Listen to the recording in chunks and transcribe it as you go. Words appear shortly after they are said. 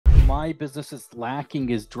my business is lacking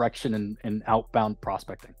is direction and outbound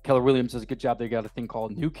prospecting. Keller Williams does a good job. They got a thing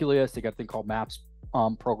called Nucleus. They got a thing called Maps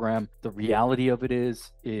program. The reality of it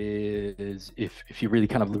is if you really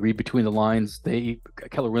kind of read between the lines,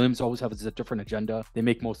 Keller Williams always has a different agenda. They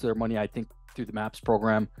make most of their money, I think, through the Maps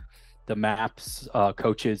program. The Maps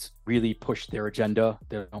coaches really push their agenda.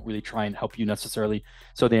 They don't really try and help you necessarily.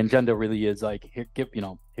 So the agenda really is like,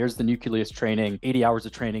 here's the Nucleus training, 80 hours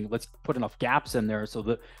of training. Let's put enough gaps in there so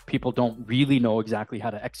that people don't really know exactly how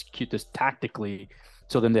to execute this tactically.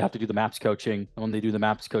 So then they have to do the Maps coaching. And when they do the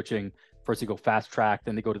Maps coaching, first they go fast track,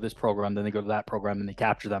 then they go to this program, then they go to that program, and they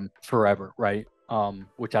capture them forever, right?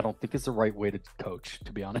 Which I don't think is the right way to coach,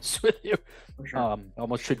 to be honest with you. For sure.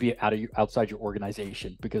 Almost should be outside your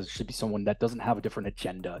organization, because it should be someone that doesn't have a different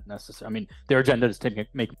agenda necessarily. I mean, their agenda is to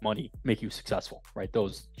make money, make you successful, right?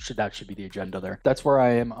 That should be the agenda there. That's where I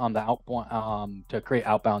am on the outbound, to create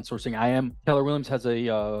outbound sourcing. Keller Williams has a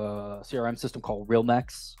CRM system called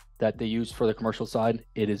RealNex that they use for the commercial side.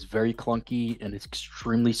 It is very clunky and it's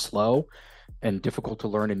extremely slow and difficult to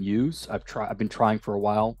learn and use. I've been trying for a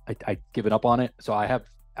while. I've given up on it. So I have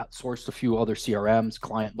outsourced a few other CRMs.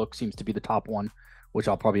 Client Look seems to be the top one, which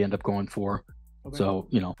I'll probably end up going for. Okay. So,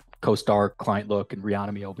 CoStar, Client Look, and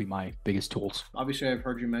Reonomy will be my biggest tools. Obviously, I've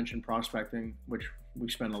heard you mention prospecting, which we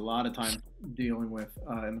spend a lot of time dealing with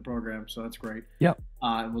in the program, so that's great. Yeah.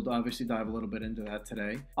 And we'll obviously dive a little bit into that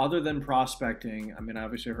today. Other than prospecting, I mean, I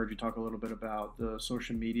obviously heard you talk a little bit about the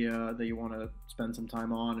social media that you want to spend some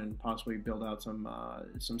time on and possibly build out some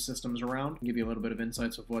systems around. Give you a little bit of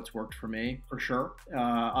insights of what's worked for me, for sure.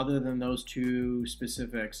 Other than those two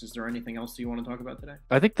specifics, is there anything else that you want to talk about today?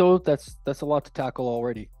 I think though that's a lot to tackle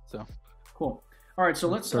already. So cool. All right, so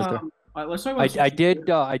let's talk about. I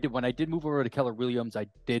did when I did move over to Keller Williams. I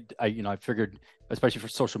figured, especially for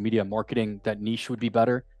social media marketing, that niche would be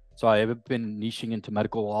better. So I have been niching into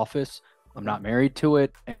medical office. I'm not married to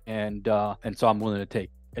it, and so I'm willing to take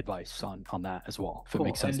advice on that as well, if it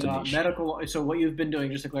makes sense to niche. Medical. So what you've been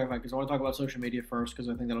doing, just to clarify, because I want to talk about social media first, because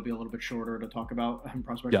I think that'll be a little bit shorter to talk about.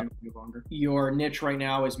 Prospecting will be longer. Your niche right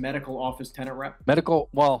now is medical office tenant rep.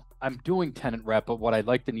 Well, I'm doing tenant rep, but what I'd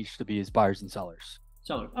like the niche to be is buyers and sellers.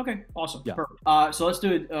 Okay, awesome. Yeah. Perfect. So let's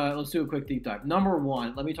do a quick deep dive. Number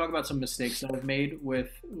one, let me talk about some mistakes that I've made with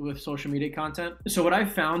social media content. So what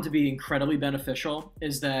I've found to be incredibly beneficial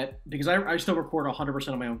is that, because I still record 100%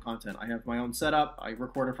 of my own content. I have my own setup. I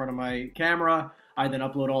record in front of my camera. I then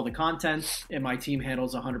upload all the content, and my team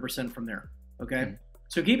handles 100% from there. Okay. Mm-hmm.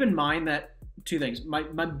 So keep in mind that two things. My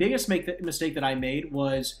biggest mistake that I made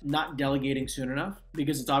was not delegating soon enough,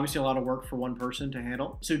 because it's obviously a lot of work for one person to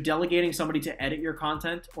handle. So delegating somebody to edit your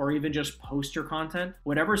content, or even just post your content,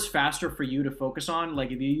 whatever's faster for you to focus on.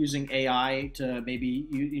 Like if you're using AI to maybe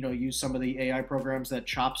use some of the AI programs that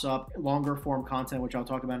chops up longer form content, which I'll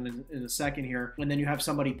talk about in a second here, and then you have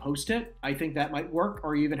somebody post it, I think that might work.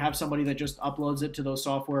 Or you even have somebody that just uploads it to those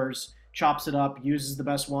softwares, chops it up, uses the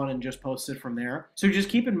best one, and just posts it from there. So just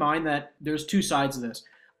keep in mind that there's two sides of this.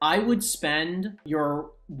 I would spend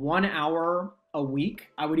your 1 hour a week,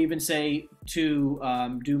 I would even say,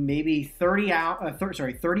 to do maybe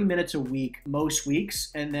 30 minutes a week most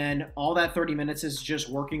weeks, and then all that 30 minutes is just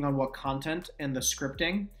working on what content and the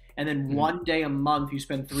scripting. And then one day a month, you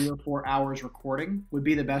spend 3 or 4 hours recording would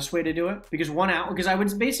be the best way to do it. Because I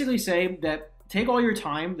would basically say that take all your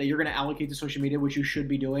time that you're going to allocate to social media, which you should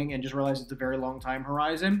be doing, and just realize it's a very long time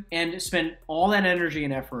horizon, and spend all that energy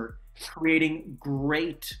and effort creating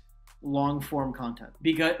great long form content,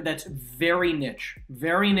 because that's very niche,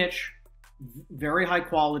 very high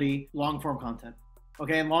quality long form content.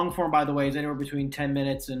 Okay, and long form, by the way, is anywhere between 10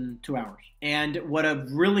 minutes and 2 hours. And what a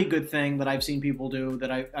really good thing that I've seen people do,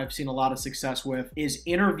 that I've seen a lot of success with, is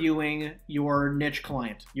interviewing your niche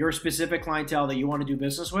client, your specific clientele that you want to do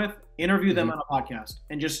business with. Interview them on a podcast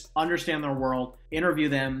and just understand their world, interview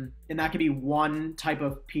them. And that could be one type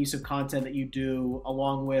of piece of content that you do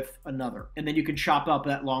along with another. And then you can chop up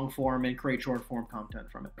that long form and create short form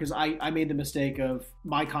content from it. Because I made the mistake of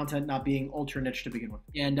my content not being ultra niche to begin with.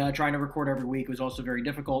 And trying to record every week was also very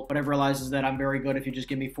difficult. What I've realized is that I'm very good if you just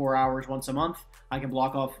give me 4 hours once a month. I can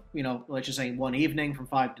block off, let's just say one evening from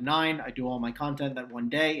 5 to 9. I do all my content that one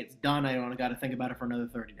day. It's done. I don't got to think about it for another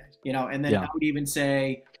 30 days. And then I would even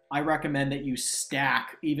say, I recommend that you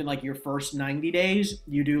stack even like your first 90 days.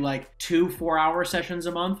 You do like 2 4-hour sessions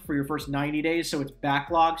a month for your first 90 days. So it's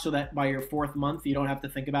backlogged so that by your 4th month, you don't have to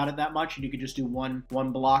think about it that much. And you can just do one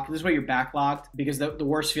block. This is why you're backlogged, because the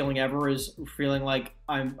worst feeling ever is feeling like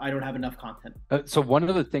I don't have enough content. So one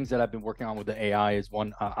of the things that I've been working on with the AI is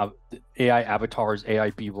AI avatars, AI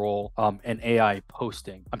B-roll, and AI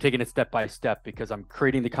posting. I'm taking it step by step because I'm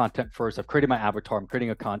creating the content first. I've created my avatar. I'm creating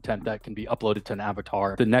a content that can be uploaded to an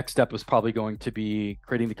avatar. The next step is probably going to be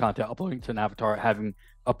creating the content, uploading to an avatar, having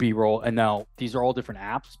a B-roll. And now these are all different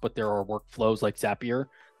apps, but there are workflows like Zapier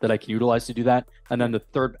that I can utilize to do that. And then the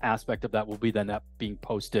third aspect of that will be then that being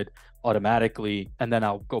posted automatically. And then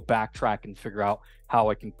I'll go backtrack and figure out how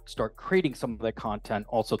I can start creating some of that content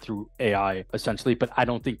also through AI essentially. But I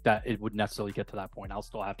don't think that it would necessarily get to that point. I'll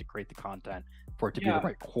still have to create the content for it to be the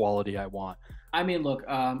right quality I want. I mean, look,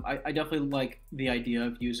 I definitely like the idea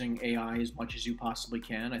of using AI as much as you possibly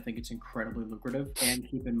can. I think it's incredibly lucrative. And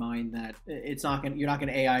keep in mind that you're not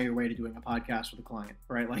gonna AI your way to doing a podcast with a client,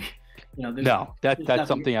 right? Like, that's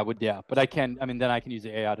something I would, but then I can use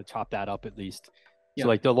the AI to chop that up at least. So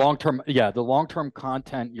like the long-term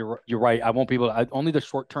content, you're right. I won't be able to, only the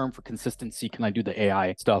short term for consistency can I do the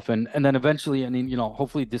AI stuff. And then eventually,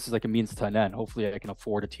 hopefully this is like a means to an end. Hopefully I can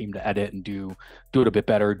afford a team to edit and do it a bit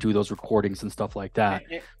better, do those recordings and stuff like that.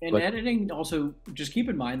 And editing also, just keep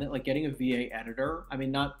in mind that like getting a VA editor, I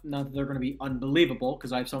mean, not that they're going to be unbelievable,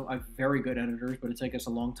 because I've very good editors, but it takes us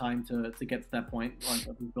a long time to get to that point. Like,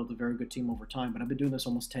 we've built a very good team over time, but I've been doing this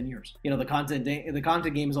almost 10 years. The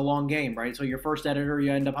content game is a long game, right? So your first editor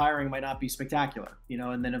you end up hiring might not be spectacular,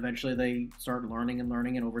 and then eventually they start learning,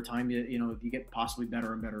 and over time you get possibly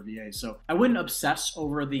better and better VAs. So I wouldn't obsess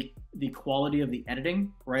over the quality of the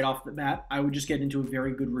editing right off the bat. I would just get into a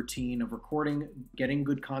very good routine of recording, getting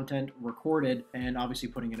good content recorded, and obviously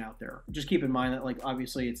putting it out there. Just keep in mind that like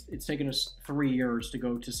obviously it's taken us 3 years to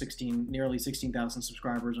go to nearly 16,000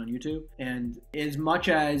 subscribers on YouTube, and as much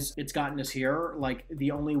as it's gotten us here, like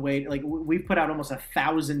the only way, like we've put out almost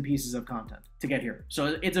 1,000 pieces of content to get here.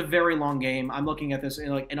 So it's a very long game. I'm looking at this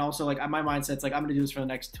and also like my mindset's like I'm gonna do this for the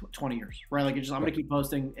next 20 years, right? Like I'm gonna keep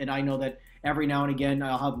posting, and I know that every now and again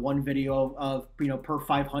I'll have one video of per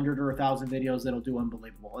 500 or 1,000 videos that'll do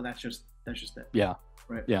unbelievable, and that's just it. Yeah.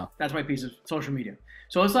 Right. Yeah. That's my piece of social media.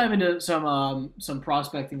 So let's dive into some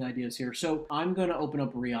prospecting ideas here. So I'm gonna open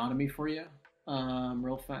up Reonomy for you,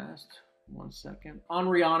 real fast. 1 second. On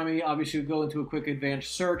Reonomy, obviously we go into a quick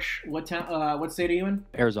advanced search. What state are you in?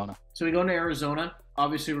 Arizona. So we go into Arizona.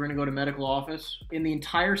 Obviously, we're going to go to medical office. In the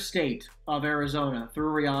entire state of Arizona,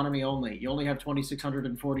 through Reonomy only, you only have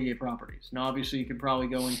 2,648 properties. Now, obviously, you could probably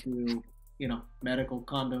go into medical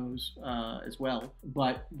condos as well.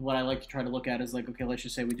 But what I like to try to look at is like, okay, let's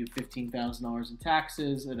just say we do $15,000 in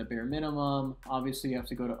taxes at a bare minimum. Obviously, you have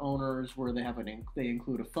to go to owners where they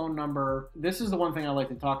include a phone number. This is the one thing I like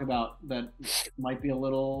to talk about that might be a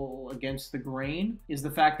little against the grain, is the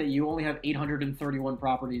fact that you only have 831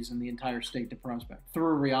 properties in the entire state to prospect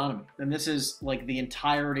through Reonomy. And this is like the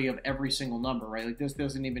entirety of every single number, right? Like this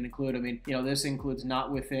doesn't even include, this includes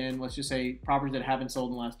not within, let's just say, properties that haven't sold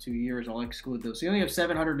in the last 2 years. I'll exclude those. So you only have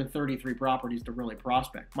 733 properties to really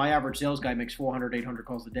prospect. My average sales guy makes 400, 800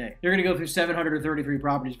 calls a day. You're going to go through 733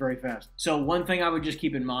 properties very fast. So one thing I would just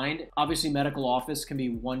keep in mind, obviously medical office can be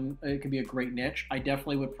a great niche. I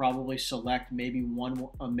definitely would probably select maybe one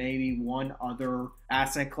other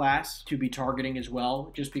asset class to be targeting as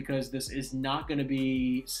well, just because this is not going to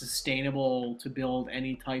be sustainable to build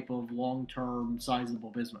any type of long-term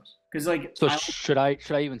sizable business. Because should I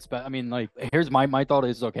even here's my thought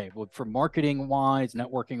is, okay, well, for marketing wise,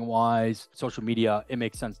 networking wise, social media, it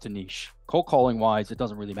makes sense to niche. Cold calling wise, it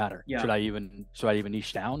doesn't really matter. Should I even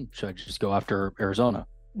niche down? Should I just go after Arizona?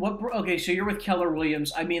 Okay, so you're with Keller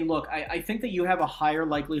Williams. I think that you have a higher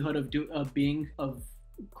likelihood of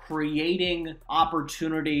creating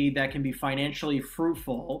opportunity that can be financially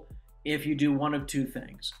fruitful if you do one of two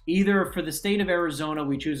things. Either for the state of Arizona,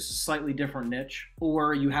 we choose a slightly different niche,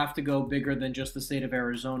 or you have to go bigger than just the state of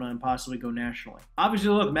Arizona and possibly go nationally. Obviously,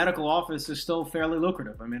 look, medical office is still fairly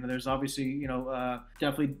lucrative. There's obviously,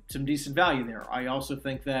 definitely some decent value there. I also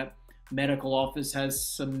think that medical office has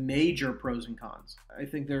some major pros and cons. I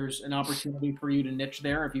think there's an opportunity for you to niche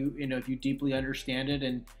there if you deeply understand it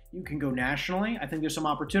and you can go nationally. I think there's some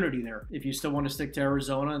opportunity there. If you still want to stick to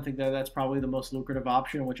Arizona, I think that's probably the most lucrative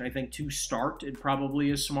option, which I think to start, it probably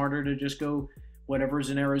is smarter to just go whatever's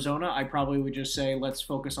in Arizona. I probably would just say, let's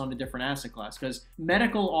focus on a different asset class, because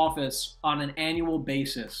medical office on an annual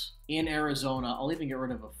basis in Arizona, I'll even get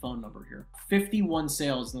rid of a phone number here, 51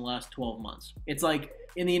 sales in the last 12 months. It's like,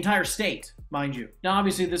 in the entire state, mind you. Now,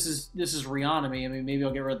 obviously, this is Reonomy. I mean, maybe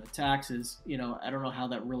I'll get rid of the taxes. You know, I don't know how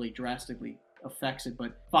that really drastically affects it,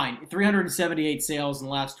 but fine. 378 sales in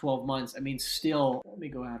the last 12 months. I mean, still, let me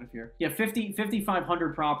go out of here. Yeah,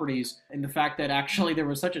 5,500 properties, and the fact that actually there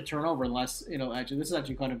was such a turnover in the last, you know, actually, this is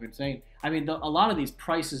actually kind of insane. I mean, a lot of these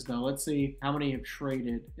prices, though, let's see how many have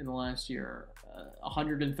traded in the last year.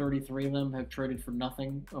 133 of them have traded for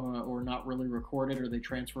nothing or not really recorded, or they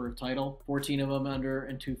transfer of title. 14 of them under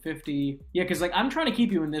and 250. Yeah, because like I'm trying to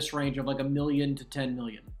keep you in this range of like $1 million to 10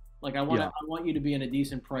 million. Like I want you to be in a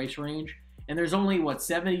decent price range. And there's only what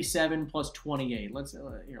 77 plus 28. Let's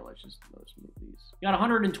move these. You got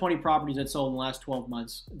 120 properties that sold in the last 12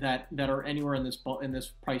 months that are anywhere in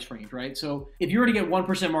this price range, right? So if you were to get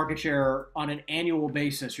 1% market share on an annual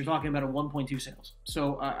basis, you're talking about a 1.2 sales.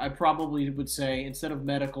 So I probably would say instead of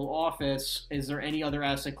medical office, is there any other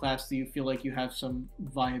asset class that you feel like you have some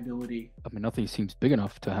viability? I mean, nothing seems big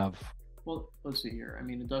enough to have. Well, let's see here. I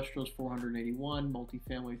mean, industrial's 481,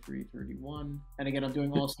 multifamily 331, and again, I'm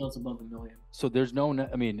doing all sales above $1 million. So there's no,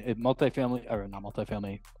 I mean, multifamily or not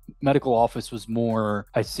multifamily, medical office was more.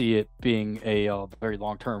 I see it being a very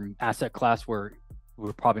long-term asset class where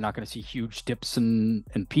we're probably not going to see huge dips and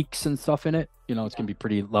peaks and stuff in it. You know, it's going to be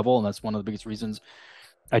pretty level, and that's one of the biggest reasons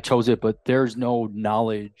I chose it. But there's no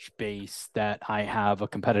knowledge base that I have a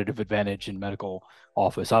competitive advantage in medical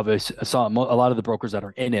office. Obviously, I saw a lot of the brokers that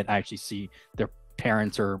are in it. I actually see their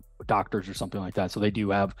parents or doctors or something like that, so they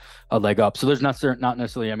do have a leg up. So there's not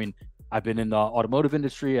necessarily. I mean, I've been in the automotive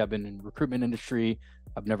industry, I've been in recruitment industry,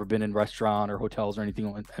 I've never been in restaurant or hotels or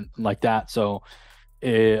anything like that. So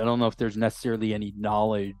I don't know if there's necessarily any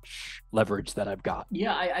knowledge leverage that I've got.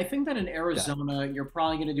 Yeah, I think that in Arizona, you're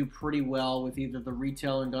probably going to do pretty well with either the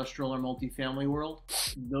retail, industrial, or multifamily world.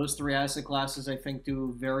 Those three asset classes, I think,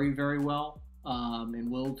 do very, very well.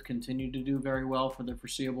 And will continue to do very well for the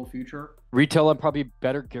foreseeable future. Retail, I'm probably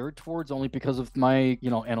better geared towards only because of my,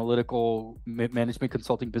 analytical management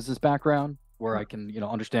consulting business background, where I can,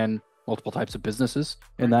 understand multiple types of businesses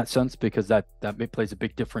in that sense, because that plays a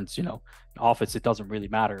big difference. In office, it doesn't really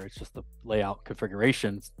matter. It's just the layout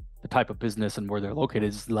configurations, the type of business and where they're located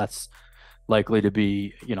is less likely to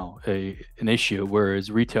be, an issue.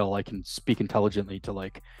 Whereas retail, I can speak intelligently to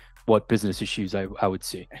like what business issues I would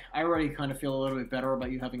see. I already kind of feel a little bit better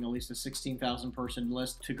about you having at least a 16,000 person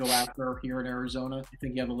list to go after here in Arizona. I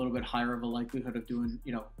think you have a little bit higher of a likelihood of doing,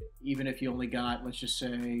 even if you only got, let's just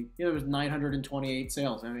say, there was 928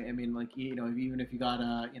 sales. I mean, like, even if you got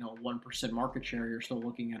a, 1% market share, you're still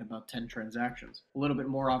looking at about 10 transactions. A little bit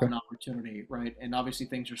more of an opportunity, right? And obviously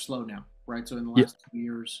things are slow now, right? So in the last 2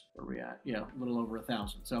 years, where are we at? Yeah, a little over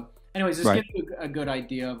 1,000. So anyways, this gives you a good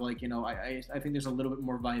idea of like, I think there's a little bit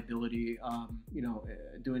more viability,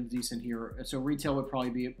 doing decent here. So retail would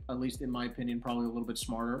probably be, at least in my opinion, probably a little bit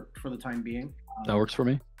smarter for the time being. That works for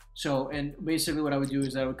me. So, and basically what I would do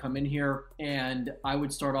is I would come in here and I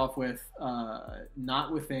would start off with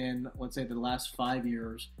not within, let's say, the last 5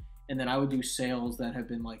 years. And then I would do sales that have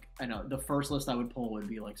been like, I know the first list I would pull would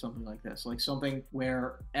be like something like this, like something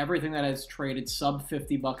where everything that has traded sub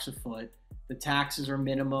 $50 a foot, the taxes are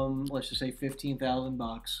minimum, let's just say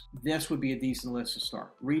 $15,000. This would be a decent list to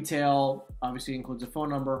start. Retail obviously includes a phone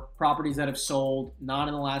number. Properties that have sold not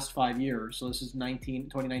in the last 5 years, so this is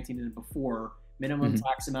 2019 and before. Minimum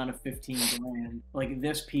tax amount of 15 grand. Like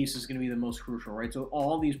this piece is going to be the most crucial, right? So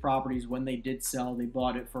all these properties, when they did sell, they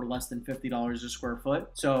bought it for less than $50 a square foot.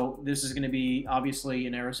 So this is going to be obviously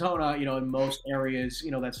in Arizona, in most areas,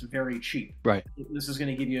 that's very cheap. Right. This is going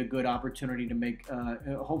to give you a good opportunity to make,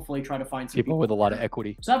 hopefully try to find some people with a lot of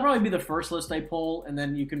equity. So that'll probably be the first list I pull, and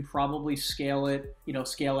then you can probably scale it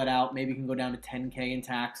out. Maybe you can go down to 10K in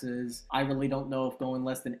taxes. I really don't know if going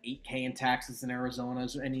less than 8K in taxes in Arizona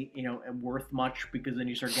is any, worth much, because then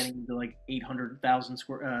you start getting into like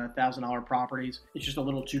 $800,000 properties. It's just a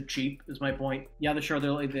little too cheap, is my point. Yeah, sure,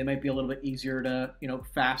 they might be a little bit easier to,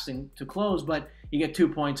 fasting to close, but you get 2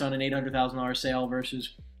 points on an $800,000 sale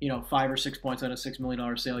versus, 5 or 6 points on a $6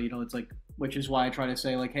 million sale. It's like, which is why I try to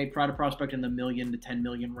say like, hey, try to prospect in the $1 million to 10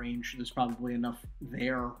 million range. There's probably enough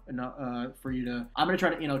there for you to. I'm gonna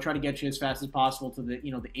try to get you as fast as possible to the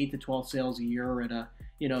the 8 to 12 sales a year at a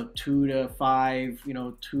 2 to 5,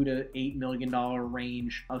 $2 to $8 million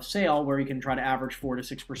range of sale, where you can try to average 4 to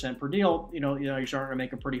 6% per deal. You're starting to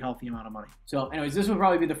make a pretty healthy amount of money. So, anyways, this would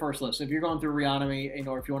probably be the first list. If you're going through Reonomy,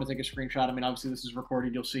 or if you want to take a screenshot, I mean, obviously this is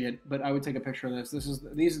recorded, you'll see it, but I would take a picture of this.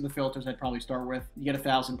 These are the filters I'd probably start with. You get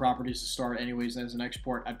 1,000 properties to start, anyways. As an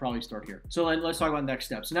export, I'd probably start here. So let's talk about next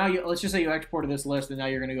steps. Now, let's just say you exported this list, and now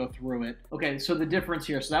you're going to go through it. Okay, so the difference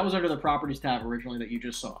here. So that was under the properties tab originally that you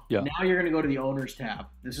just saw. Yeah. Now you're going to go to the owners tab.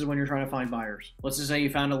 This is when you're trying to find buyers. Let's just say you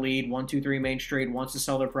found a lead, 123 Main Street, wants to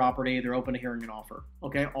sell their property. They're open to hearing an offer.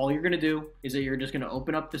 Okay, all you're going to do is that you're just going to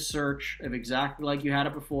open up the search of exactly like you had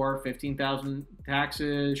it before, 15,000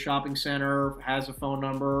 taxes, shopping center, has a phone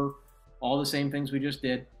number, all the same things we just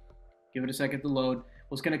did. Give it a second to load.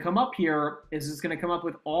 What's going to come up here is it's going to come up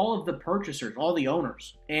with all of the purchasers, all the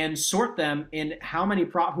owners, and sort them in how many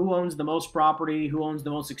who owns the most property, who owns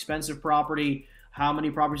the most expensive property, how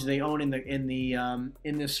many properties they own in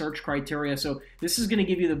the search criteria. So this is going to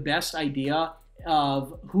give you the best idea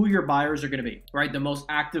of who your buyers are going to be, right? The most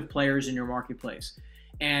active players in your marketplace,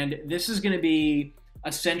 and this is going to be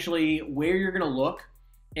essentially where you're going to look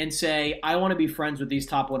and say, I want to be friends with these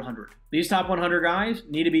top 100. These top 100 guys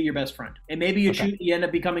need to be your best friend. And maybe you end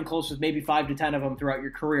up becoming close with maybe 5 to 10 of them throughout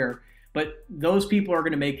your career. But those people are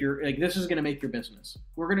going to make this is going to make your business.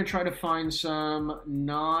 We're going to try to find some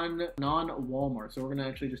non-Walmart. So we're going to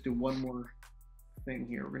actually just do one more thing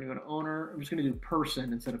here. We're going to go to owner. I'm just going to do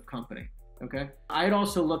person instead of company. Okay. I'd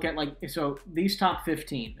also look at so these top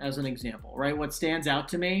 15 as an example, right? What stands out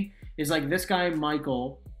to me is like this guy,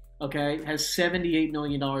 Michael, okay, has $78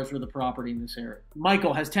 million worth of property in this area.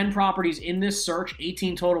 Michael has 10 properties in this search,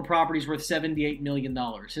 18 total properties worth $78 million.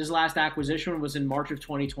 His last acquisition was in March of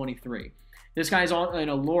 2023. This guy's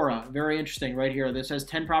in Laura, very interesting right here. This has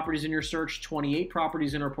 10 properties in your search, 28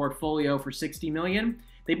 properties in her portfolio for $60 million.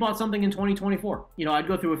 They bought something in 2024. I'd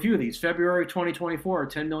go through a few of these. February 2024,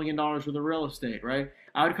 $10 million worth of real estate, right?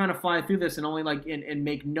 I would kind of fly through this and only and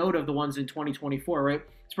make note of the ones in 2024, right?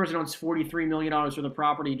 This person owns $43 million worth of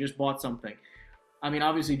property, just bought something. I mean,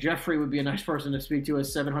 obviously, Jeffrey would be a nice person to speak to,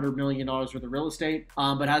 as $700 million worth of real estate,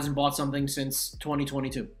 but hasn't bought something since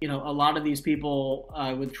 2022. A lot of these people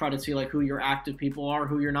would try to see like who your active people are,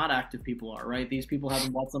 who your not active people are, right? These people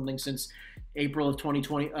haven't bought something since April of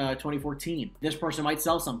 2014. This person might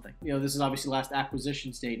sell something. This is obviously last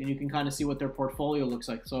acquisition date, and you can kind of see what their portfolio looks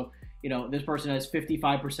like. So, this person has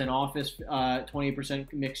 55% office,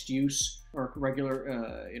 28% mixed use or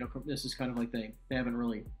regular. This is kind of like they haven't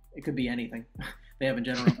really. It could be anything. They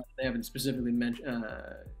haven't specifically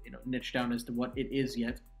niched down as to what it is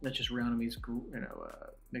yet. That's just randomly,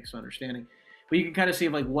 mixed understanding. But you can kind of see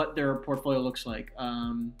like what their portfolio looks like.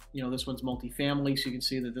 This one's multifamily, so you can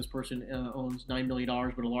see that this person owns $9 million,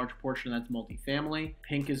 but a large portion of that's multifamily.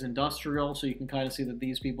 Pink is industrial, so you can kind of see that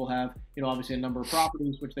these people have, obviously a number of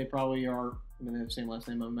properties, which they probably are. They have the same last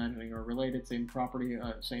name, I'm imagining, are related, same property,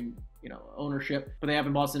 same ownership, but they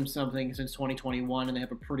haven't bought something since 2021, and they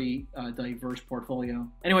have a pretty diverse portfolio.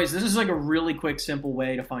 Anyways, this is like a really quick, simple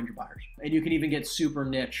way to find your buyers, and you can even get super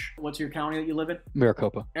niche. What's your county that you live in?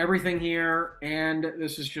 Maricopa. Everything here, and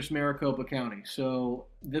this is just Maricopa County. So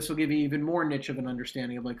this will give you even more niche of an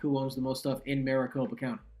understanding of like who owns the most stuff in Maricopa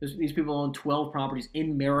County. These people own 12 properties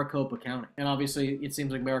in Maricopa County. And obviously it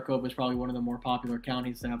seems like Maricopa is probably one of the more popular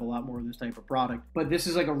counties to have a lot more of this type of product. But this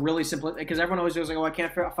is like a really simple, because everyone always goes like, oh, I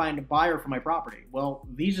can't find a buyer for my property. Well,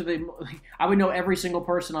 I would know every single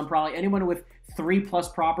person on probably anyone with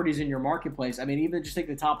 3+ properties in your marketplace. I mean, even just take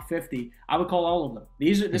the top 50, I would call all of them.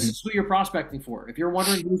 This is who you're prospecting for. If you're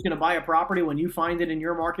wondering who's going to buy a property when you find it in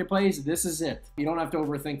your marketplace, this is it. You don't have to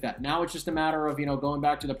overthink that. Now it's just a matter of, going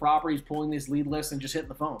back to the properties, pulling this lead list, and just hitting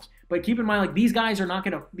the phones. But keep in mind, like, these guys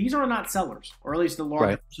are these are not sellers, or at least the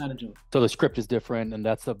large percentage of them. So the script is different, and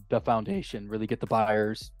that's the foundation. Really get the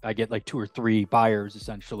buyers. I get like 2 or 3 buyers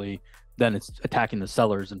essentially. Then it's attacking the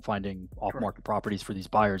sellers and finding off-market properties for these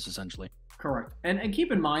buyers essentially. Correct. And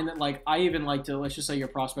keep in mind that, like, I even like to, let's just say you're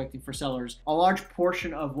prospecting for sellers. A large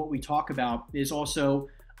portion of what we talk about is also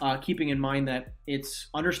keeping in mind that it's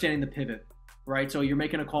understanding the pivot, right? So you're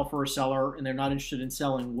making a call for a seller and they're not interested in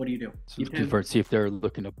selling. What do you do? So you see if they're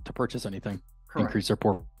looking to purchase anything. Correct. Increase their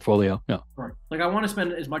portfolio. Yeah. Right. Like, I want to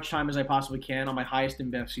spend as much time as I possibly can on my highest and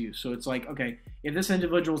best use. So it's like, okay, if this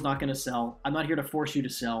individual is not going to sell, I'm not here to force you to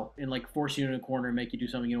sell and like force you in a corner and make you do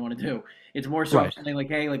something you don't want to do. It's more so saying like,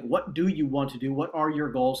 hey, like, what do you want to do? What are your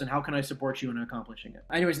goals, and how can I support you in accomplishing it?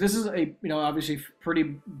 Anyways, this is a, obviously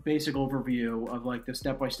pretty basic overview of like the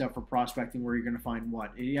step-by-step for prospecting, where you're going to find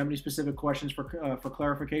what. Do you have any specific questions for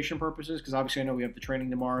clarification purposes? Because obviously I know we have the training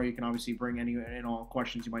tomorrow. You can obviously bring any and all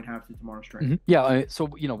questions you might have to tomorrow's training. Mm-hmm. Yeah. So,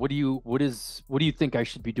 what do you think I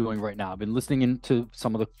should be doing right now? I've been listening into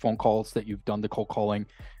some of the phone calls that you've done, the cold calling.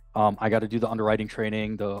 I got to do the underwriting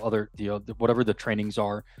training, whatever the trainings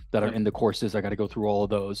are that are in the courses. I got to go through all of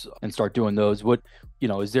those and start doing those. What,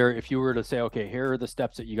 is there, if you were to say, okay, here are the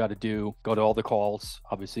steps that you got to do, go to all the calls,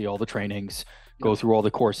 obviously all the trainings, go through all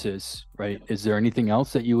the courses, right? Yep. Is there anything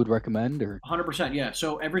else that you would recommend, or 100%, yeah.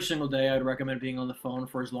 So every single day, I'd recommend being on the phone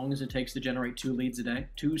for as long as it takes to generate 2 leads a day,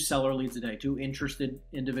 2 seller leads a day, 2 interested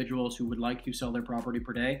individuals who would like to sell their property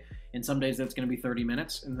per day. And some days that's going to be 30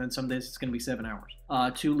 minutes, and then some days it's going to be 7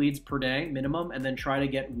 hours. 2 leads per day minimum, and then try to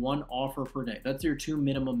get 1 offer per day. That's your 2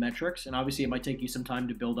 minimum metrics. And obviously, it might take you some time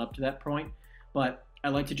to build up to that point, but I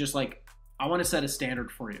like to just I want to set a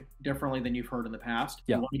standard for you differently than you've heard in the past.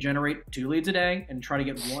 Yeah. You want to generate 2 leads a day and try to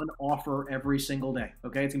get 1 offer every single day.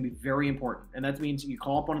 Okay. It's going to be very important. And that means you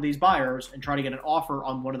call up one of these buyers and try to get an offer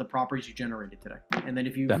on one of the properties you generated today. And then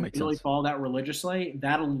if you really follow that religiously,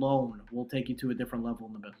 that alone will take you to a different level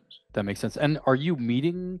in the business. That makes sense. And are you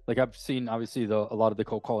meeting, I've seen obviously a lot of the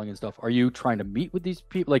cold calling and stuff. Are you trying to meet with these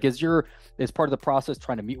people? Is part of the process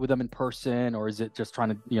trying to meet with them in person, or is it just trying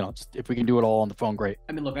to, just, if we can do it all on the phone, great.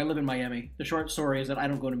 I mean, look, I live in Miami. The short story is that I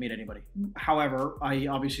don't go to meet anybody. However, I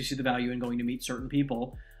obviously see the value in going to meet certain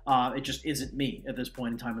people. It just isn't me at this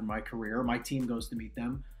point in time in my career. My team goes to meet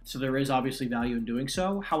them. So there is obviously value in doing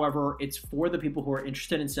so. However, it's for the people who are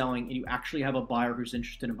interested in selling and you actually have a buyer who's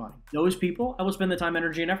interested in buying. Those people, I will spend the time,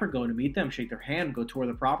 energy, and effort going to meet them, shake their hand, go tour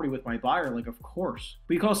the property with my buyer. Of course.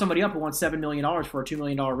 But you call somebody up who wants $7 million for a $2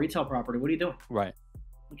 million retail property, what are you doing? Right.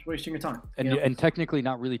 Just wasting your time. And technically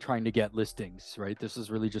not really trying to get listings, right? This is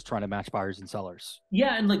really just trying to match buyers and sellers.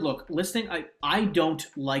 Yeah, and look, listing, I don't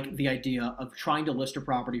like the idea of trying to list a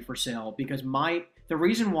property for sale because the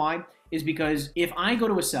reason why is because if I go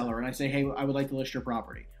to a seller and I say, hey, I would like to list your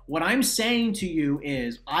property, what I'm saying to you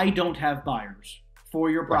is I don't have buyers for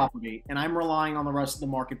your property, and I'm relying on the rest of the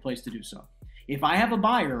marketplace to do so. If I have a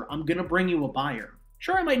buyer, I'm going to bring you a buyer.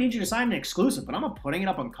 Sure, I might need you to sign an exclusive, but I'm not putting it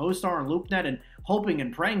up on CoStar and LoopNet and hoping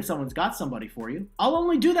and praying someone's got somebody for you. I'll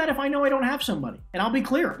only do that if I know I don't have somebody. And I'll be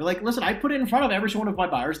clear. Listen, I put it in front of every one of my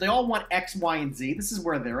buyers. They all want X, Y, and Z. This is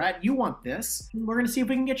where they're at. You want this. We're going to see if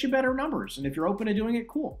we can get you better numbers. And if you're open to doing it,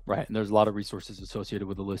 cool. Right. And there's a lot of resources associated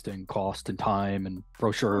with the listing, cost and time and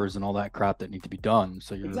brochures and all that crap that need to be done.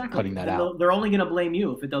 So you're cutting that out. They're only going to blame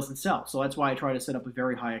you if it doesn't sell. So that's why I try to set up a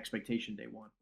very high expectation day one.